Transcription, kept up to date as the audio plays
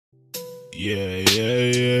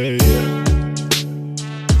Yeah.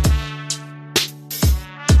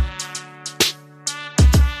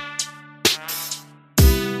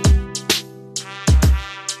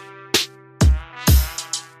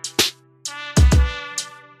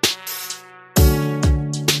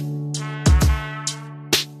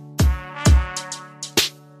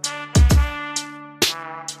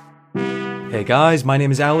 Hey guys, my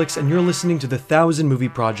name is Alex, and you're listening to the 1000 Movie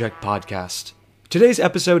Project podcast. Today's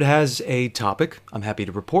episode has a topic, I'm happy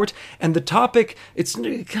to report, and the topic, it's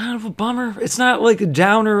kind of a bummer. It's not like a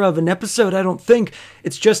downer of an episode, I don't think.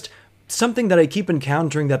 It's just something that I keep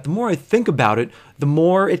encountering that the more I think about it, the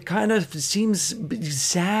more it kind of seems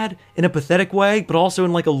sad in a pathetic way, but also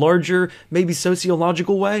in like a larger, maybe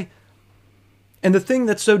sociological way. And the thing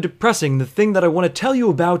that's so depressing, the thing that I want to tell you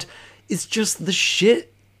about, is just the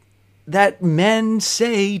shit that men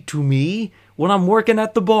say to me when I'm working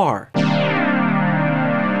at the bar.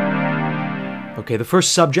 Okay, the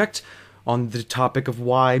first subject on the topic of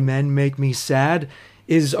why men make me sad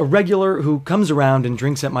is a regular who comes around and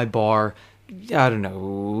drinks at my bar, I don't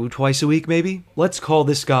know, twice a week maybe? Let's call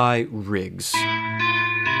this guy Riggs.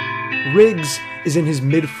 Riggs is in his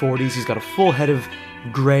mid-40s, he's got a full head of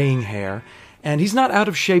graying hair, and he's not out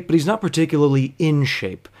of shape, but he's not particularly in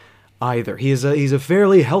shape either. He's a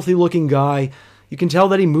fairly healthy-looking guy. You can tell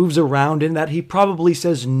that he moves around and that he probably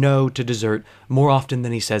says no to dessert more often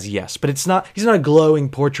than he says yes. But he's not a glowing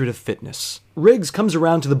portrait of fitness. Riggs comes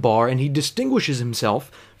around to the bar and he distinguishes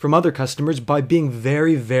himself from other customers by being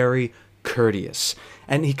very, very courteous.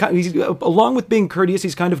 And he's along with being courteous,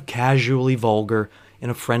 he's kind of casually vulgar in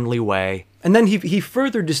a friendly way. And then he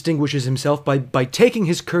further distinguishes himself by taking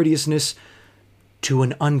his courteousness to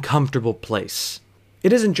an uncomfortable place.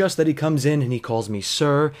 It isn't just that he comes in and he calls me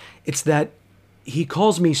sir, it's that he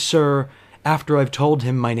calls me sir after I've told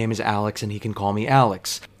him my name is Alex and he can call me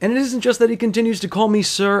Alex. And it isn't just that he continues to call me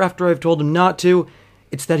sir after I've told him not to,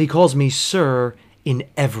 it's that he calls me sir in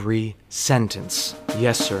every sentence.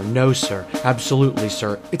 Yes sir, no sir, absolutely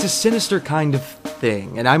sir. It's a sinister kind of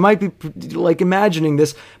thing, and I might be like imagining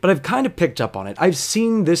this, but I've kind of picked up on it. I've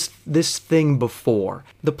seen this thing before.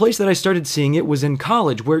 The place that I started seeing it was in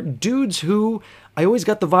college, where dudes who, I always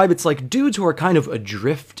got the vibe it's like dudes who are kind of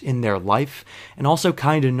adrift in their life and also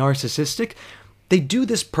kind of narcissistic. They do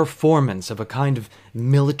this performance of a kind of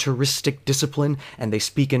militaristic discipline, and they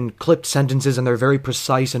speak in clipped sentences, and they're very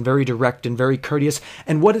precise and very direct and very courteous.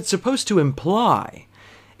 And what it's supposed to imply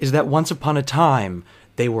is that once upon a time,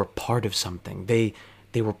 they were part of something. They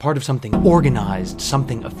were part of something organized,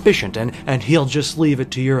 something efficient, and he'll just leave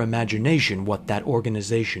it to your imagination what that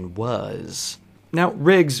organization was. Now,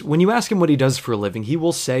 Riggs, when you ask him what he does for a living, he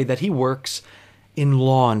will say that he works in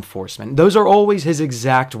law enforcement. Those are always his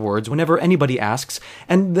exact words whenever anybody asks,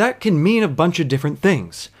 and that can mean a bunch of different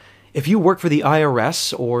things. If you work for the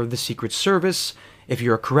IRS or the Secret Service, if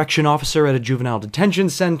you're a correction officer at a juvenile detention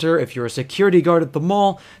center, if you're a security guard at the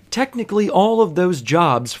mall, technically all of those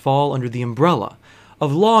jobs fall under the umbrella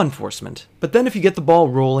of law enforcement. But then if you get the ball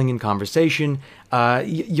rolling in conversation, and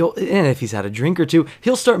if he's had a drink or two,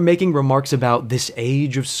 he'll start making remarks about this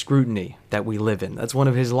age of scrutiny that we live in. That's one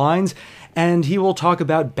of his lines. And he will talk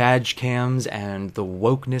about badge cams and the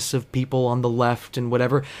wokeness of people on the left and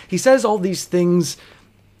whatever. He says all these things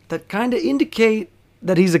that kind of indicate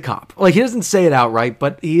that he's a cop. Like, he doesn't say it outright,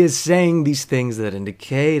 but he is saying these things that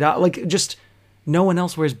indicate, like, just no one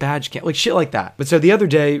else wears badge cam, like shit like that. But so the other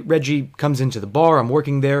day, Reggie comes into the bar, I'm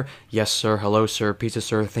working there. Yes, sir, hello, sir, pizza,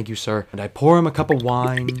 sir, thank you, sir. And I pour him a cup of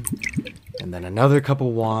wine, and then another cup of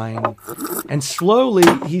wine. And slowly,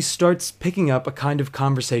 he starts picking up a kind of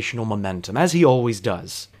conversational momentum, as he always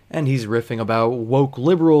does. And he's riffing about woke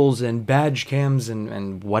liberals and badge cams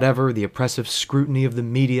and whatever, the oppressive scrutiny of the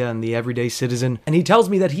media and the everyday citizen. And he tells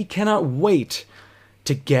me that he cannot wait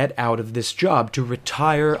to get out of this job, to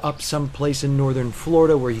retire up someplace in northern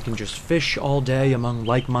Florida where he can just fish all day among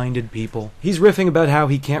like-minded people. He's riffing about how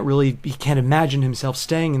he can't imagine himself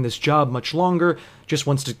staying in this job much longer, just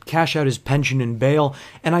wants to cash out his pension and bail.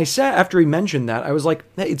 And I said, after he mentioned that, I was like,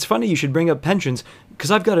 hey, it's funny you should bring up pensions, because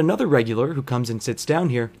I've got another regular who comes and sits down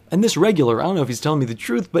here. And this regular, I don't know if he's telling me the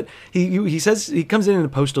truth, but he says he comes in a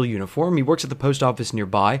postal uniform, he works at the post office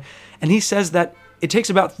nearby, and he says that it takes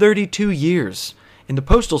about 32 years in the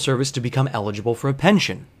Postal Service to become eligible for a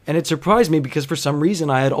pension. And it surprised me because for some reason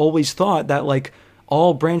I had always thought that, like,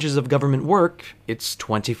 all branches of government work, it's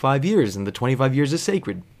 25 years, and the 25 years is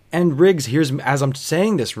sacred. And Riggs hears, as I'm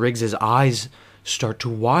saying this, Riggs' eyes start to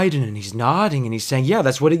widen, and he's nodding, and he's saying, yeah,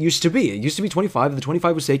 that's what it used to be. It used to be 25, the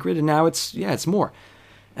 25 was sacred, and now it's more.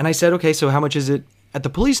 And I said, okay, so how much is it at the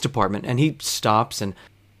police department? And he stops, and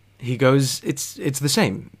he goes, it's the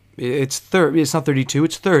same. It's not 32,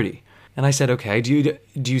 it's 30. And I said, okay, do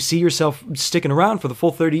you see yourself sticking around for the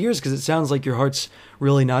full 30 years? Because it sounds like your heart's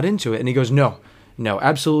really not into it. And he goes, no,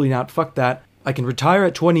 absolutely not. Fuck that. I can retire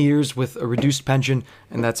at 20 years with a reduced pension,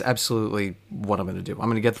 and that's absolutely what I'm going to do. I'm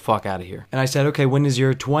going to get the fuck out of here. And I said, okay, when is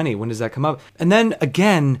your 20? When does that come up? And then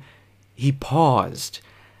again, he paused.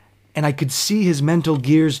 And I could see his mental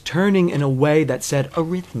gears turning in a way that said,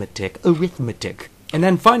 arithmetic. And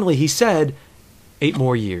then finally he said, 8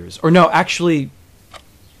 more years. Or no, actually,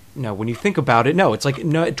 no, when you think about it, no, it's like,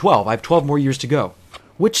 no, 12. I have 12 more years to go.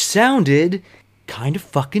 Which sounded kind of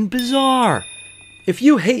fucking bizarre. If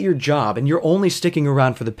you hate your job and you're only sticking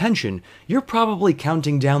around for the pension, you're probably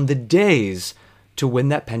counting down the days to when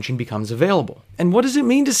that pension becomes available. And what does it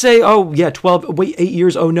mean to say, oh, yeah, 8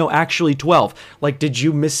 years, oh no, actually 12? Like, did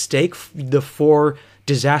you mistake the 4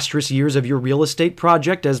 disastrous years of your real estate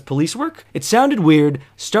project as police work? It sounded weird,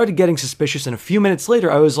 started getting suspicious, and a few minutes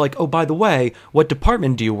later I was like, oh, by the way, what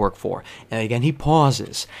department do you work for? And again he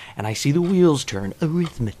pauses, and I see the wheels turn,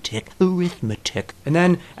 arithmetic. And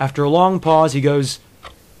then, after a long pause, he goes,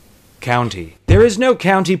 county. There is no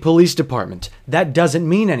county police department. That doesn't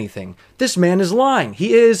mean anything. This man is lying.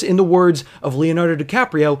 He is, in the words of Leonardo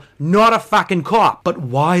DiCaprio, not a fucking cop. But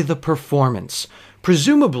why the performance?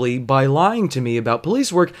 Presumably, by lying to me about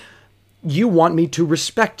police work, you want me to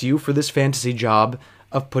respect you for this fantasy job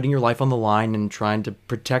of putting your life on the line and trying to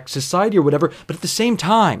protect society or whatever, but at the same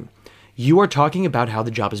time, you are talking about how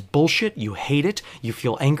the job is bullshit, you hate it, you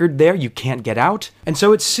feel anchored there, you can't get out. And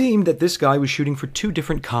so it seemed that this guy was shooting for 2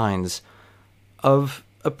 different kinds of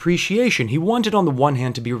appreciation. He wanted, on the one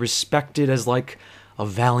hand, to be respected as like a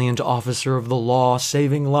valiant officer of the law,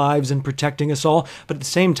 saving lives and protecting us all, but at the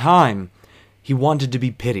same time, he wanted to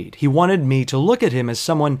be pitied. He wanted me to look at him as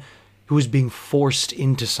someone who is being forced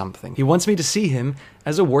into something. He wants me to see him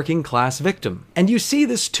as a working class victim. And you see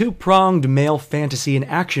this 2-pronged male fantasy in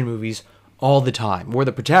action movies all the time, where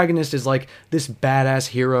the protagonist is like this badass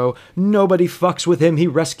hero, nobody fucks with him, he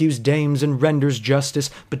rescues dames and renders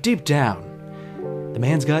justice, but deep down, the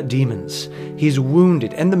man's got demons. He's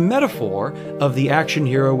wounded. And the metaphor of the action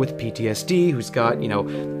hero with PTSD, who's got,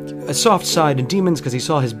 a soft side and demons because he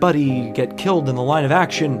saw his buddy get killed in the line of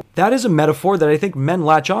action, that is a metaphor that I think men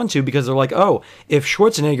latch onto because they're like, oh, if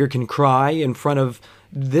Schwarzenegger can cry in front of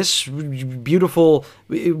this beautiful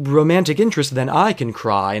romantic interest, then I can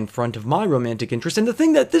cry in front of my romantic interest. And the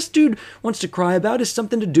thing that this dude wants to cry about is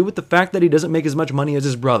something to do with the fact that he doesn't make as much money as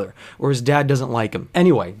his brother, or his dad doesn't like him.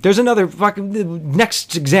 Anyway, there's another fucking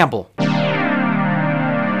next example.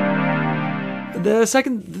 The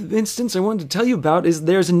second instance I wanted to tell you about is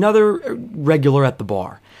there's another regular at the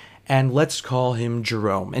bar. And let's call him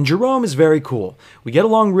Jerome. And Jerome is very cool. We get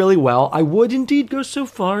along really well. I would indeed go so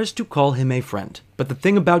far as to call him a friend. But the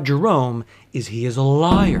thing about Jerome is he is a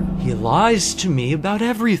liar. He lies to me about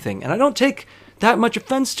everything. And I don't take that much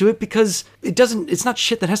offense to it because it's not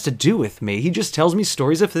shit that has to do with me. He just tells me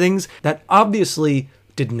stories of things that obviously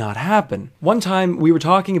did not happen. One time we were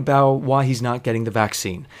talking about why he's not getting the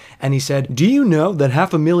vaccine, and he said, do you know that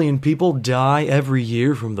 500,000 people die every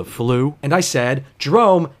year from the flu? And I said,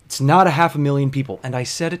 Jerome, it's not 500,000 people. And I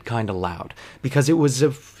said it kind of loud because it was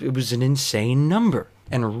an insane number.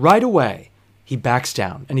 And right away he backs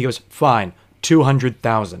down and he goes, fine,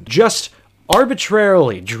 200,000. Just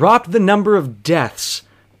arbitrarily dropped the number of deaths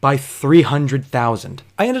by 300,000.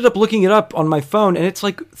 I ended up looking it up on my phone, and it's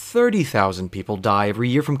like 30,000 people die every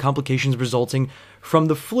year from complications resulting from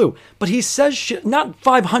the flu. But he says shit, not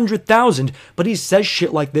 500,000, but he says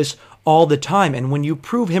shit like this all the time, and when you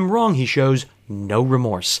prove him wrong, he shows no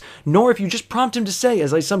remorse. Nor if you just prompt him to say,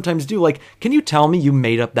 as I sometimes do, like, can you tell me you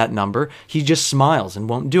made up that number? He just smiles and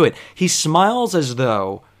won't do it. He smiles as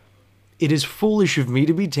though it is foolish of me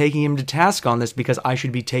to be taking him to task on this because I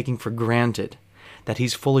should be taking for granted that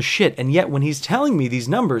he's full of shit, and yet when he's telling me these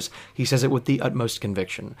numbers, he says it with the utmost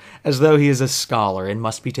conviction, as though he is a scholar and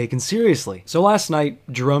must be taken seriously. So last night,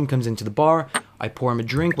 Jerome comes into the bar, I pour him a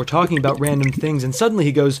drink, we're talking about random things, and suddenly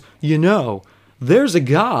he goes, there's a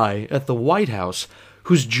guy at the White House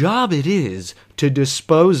whose job it is to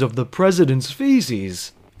dispose of the president's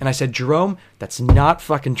feces. And I said, Jerome, that's not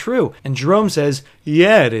fucking true. And Jerome says,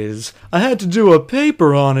 yeah, it is. I had to do a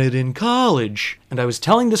paper on it in college. And I was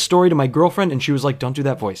telling this story to my girlfriend, and she was like, don't do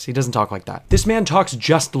that voice. He doesn't talk like that. This man talks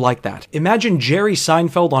just like that. Imagine Jerry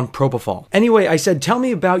Seinfeld on propofol. Anyway, I said, tell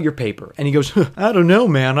me about your paper. And he goes, I don't know,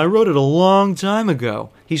 man. I wrote it a long time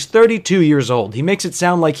ago. He's 32 years old. He makes it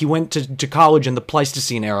sound like he went to college in the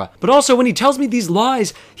Pleistocene era. But also, when he tells me these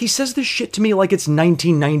lies, he says this shit to me like it's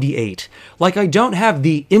 1998. Like I don't have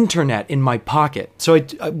the internet in my pocket. So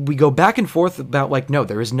we go back and forth about like, no,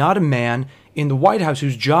 there is not a man in the White House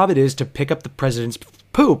whose job it is to pick up the president's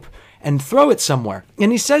poop and throw it somewhere.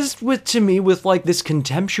 And he says to me with like this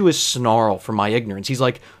contemptuous snarl for my ignorance. He's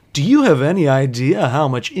like, do you have any idea how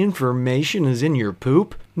much information is in your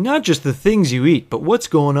poop? Not just the things you eat, but what's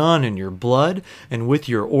going on in your blood and with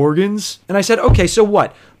your organs? And I said, okay, so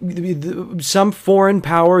what? Some foreign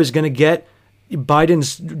power is going to get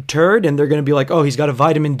Biden's turd and they're going to be like, oh, he's got a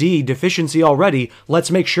vitamin D deficiency already.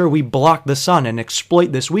 Let's make sure we block the sun and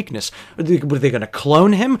exploit this weakness. Were they going to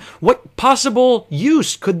clone him? What possible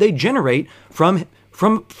use could they generate from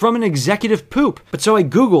an executive poop? But so I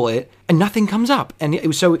Google it and nothing comes up.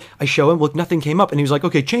 And so I show him, look, nothing came up. And he was like,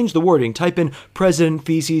 okay, change the wording. Type in president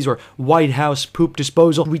feces or White House poop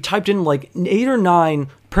disposal. We typed in like 8 or 9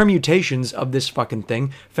 permutations of this fucking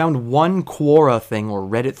thing, found one Quora thing or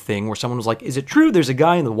Reddit thing where someone was like, is it true there's a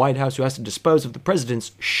guy in the White House who has to dispose of the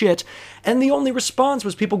president's shit? And the only response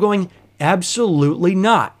was people going, absolutely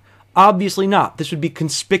not. Obviously not. This would be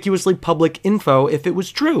conspicuously public info if it was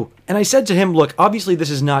true. And I said to him, look, obviously this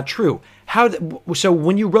is not true. So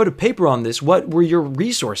when you wrote a paper on this, what were your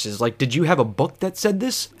resources? Like, did you have a book that said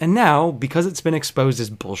this? And now, because it's been exposed as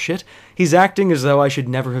bullshit, he's acting as though I should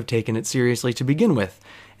never have taken it seriously to begin with.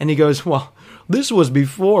 And he goes, well, this was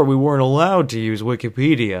before we weren't allowed to use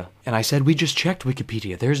Wikipedia. And I said, we just checked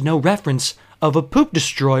Wikipedia. There's no reference of a poop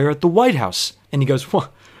destroyer at the White House. And he goes,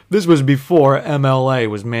 well, this was before MLA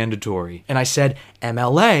was mandatory. And I said,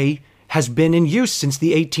 MLA has been in use since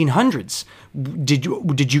the 1800s. Did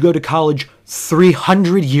you go to college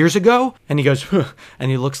 300 years ago? And he goes, huh.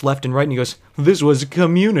 And he looks left and right and he goes, this was a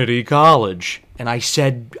community college. And I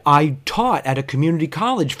said, I taught at a community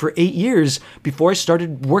college for 8 years before I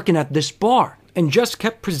started working at this bar. And just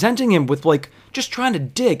kept presenting him with like, just trying to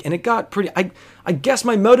dig. And it got pretty, I guess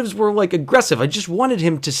my motives were like aggressive. I just wanted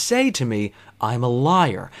him to say to me, I'm a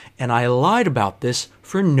liar. And I lied about this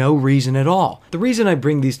for no reason at all. The reason I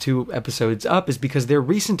bring these 2 episodes up is because they're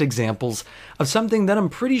recent examples of something that I'm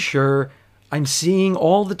pretty sure I'm seeing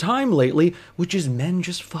all the time lately, which is men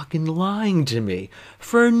just fucking lying to me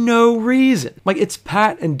for no reason. Like, it's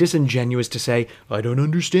pat and disingenuous to say, I don't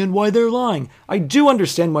understand why they're lying. I do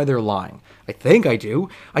understand why they're lying. I think I do.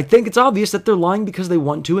 I think it's obvious that they're lying because they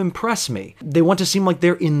want to impress me. They want to seem like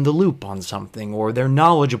they're in the loop on something, or they're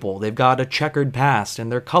knowledgeable, they've got a checkered past,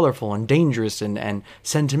 and they're colorful and dangerous and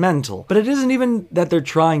sentimental. But it isn't even that they're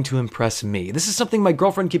trying to impress me. This is something my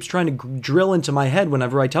girlfriend keeps trying to drill into my head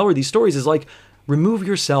whenever I tell her these stories, is like, remove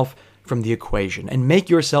yourself from the equation and make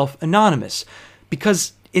yourself anonymous.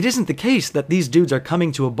 Because it isn't the case that these dudes are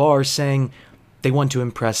coming to a bar saying, they want to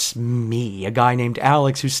impress me, a guy named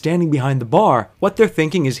Alex who's standing behind the bar. What they're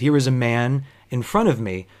thinking is, here is a man in front of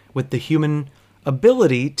me with the human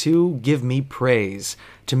ability to give me praise,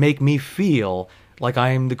 to make me feel like I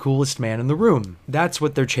am the coolest man in the room. That's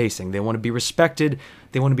what they're chasing. They want to be respected,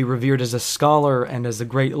 they want to be revered as a scholar and as a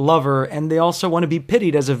great lover, and they also want to be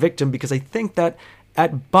pitied as a victim, because I think that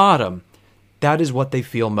at bottom, that is what they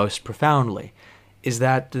feel most profoundly, is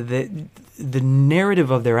that the narrative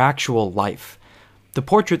of their actual life, the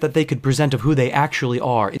portrait that they could present of who they actually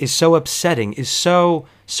are, is so upsetting, is so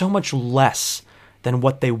much less than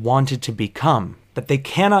what they wanted to become, that they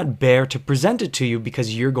cannot bear to present it to you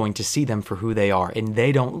because you're going to see them for who they are, and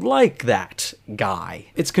they don't like that guy.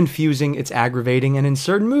 It's confusing, it's aggravating, and in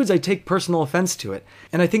certain moods I take personal offense to it.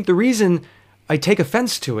 And I think the reason I take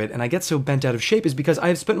offense to it and I get so bent out of shape is because I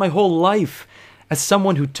have spent my whole life as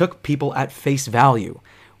someone who took people at face value.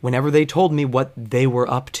 Whenever they told me what they were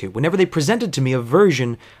up to, whenever they presented to me a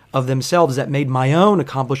version of themselves that made my own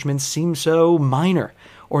accomplishments seem so minor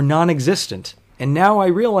or non-existent. And now I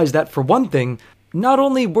realize that, for one thing, not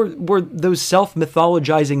only were those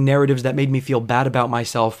self-mythologizing narratives that made me feel bad about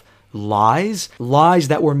myself lies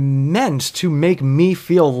that were meant to make me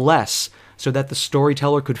feel less so that the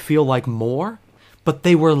storyteller could feel like more, but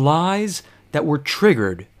they were lies that were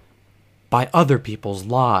triggered by other people's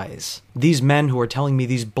lies. These men who are telling me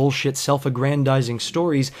these bullshit self-aggrandizing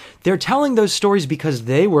stories, they're telling those stories because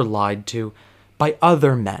they were lied to by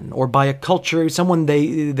other men, or by a culture, someone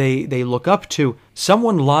they look up to.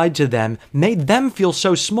 Someone lied to them, made them feel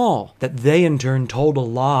so small that they in turn told a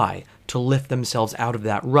lie to lift themselves out of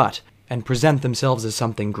that rut and present themselves as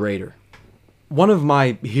something greater. One of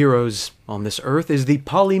my heroes on this earth is the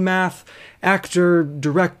polymath, actor,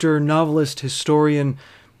 director, novelist, historian.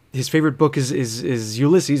 His favorite book is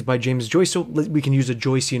Ulysses by James Joyce, so we can use a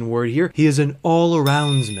Joycean word here. He is an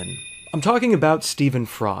all-aroundsman. I'm talking about Stephen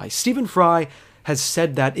Fry. Stephen Fry has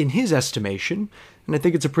said that, in his estimation, and I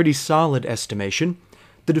think it's a pretty solid estimation,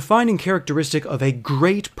 the defining characteristic of a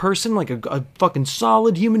great person, like a fucking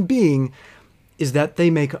solid human being, is that they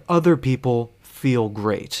make other people feel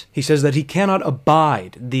great. He says that he cannot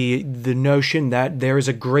abide the notion that there is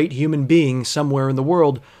a great human being somewhere in the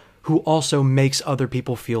world who also makes other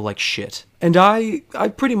people feel like shit. And I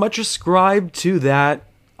pretty much ascribe to that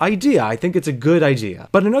idea. I think it's a good idea.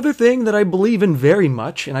 But another thing that I believe in very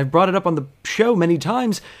much, and I've brought it up on the show many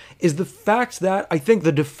times, is the fact that I think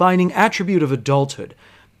the defining attribute of adulthood,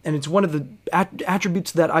 and it's one of the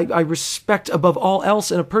attributes that I respect above all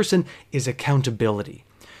else in a person, is accountability.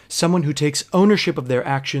 Someone who takes ownership of their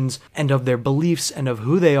actions and of their beliefs and of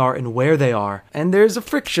who they are and where they are. And there's a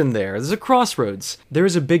friction there. There's a crossroads. There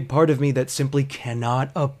is a big part of me that simply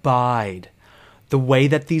cannot abide the way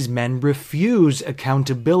that these men refuse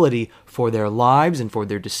accountability for their lives and for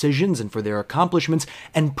their decisions and for their accomplishments,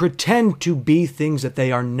 and pretend to be things that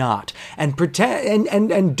they are not, and pretend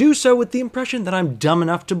and do so with the impression that I'm dumb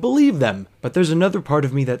enough to believe them. But there's another part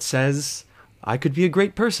of me that says I could be a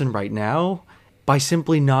great person right now by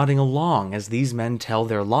simply nodding along as these men tell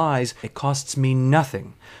their lies. It costs me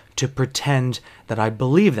nothing to pretend that I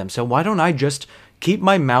believe them. So why don't I just keep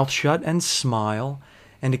my mouth shut and smile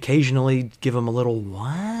and occasionally give them a little,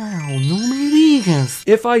 wow, no me digas.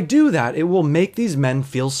 If I do that, it will make these men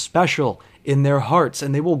feel special in their hearts,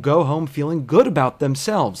 and they will go home feeling good about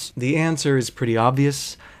themselves. The answer is pretty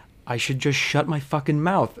obvious. I should just shut my fucking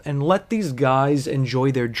mouth and let these guys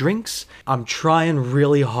enjoy their drinks. I'm trying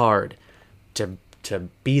really hard to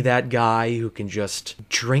be that guy who can just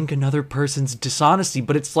drink another person's dishonesty,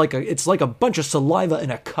 but it's like a bunch of saliva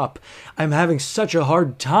in a cup. I'm having such a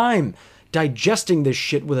hard time digesting this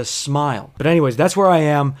shit with a smile. But anyways, that's where I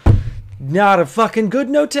am. Not a fucking good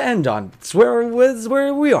note to end on. It's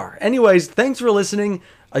where we are. Anyways, thanks for listening.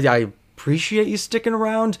 I appreciate you sticking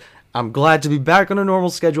around. I'm glad to be back on a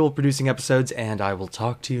normal schedule of producing episodes, and I will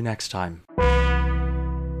talk to you next time.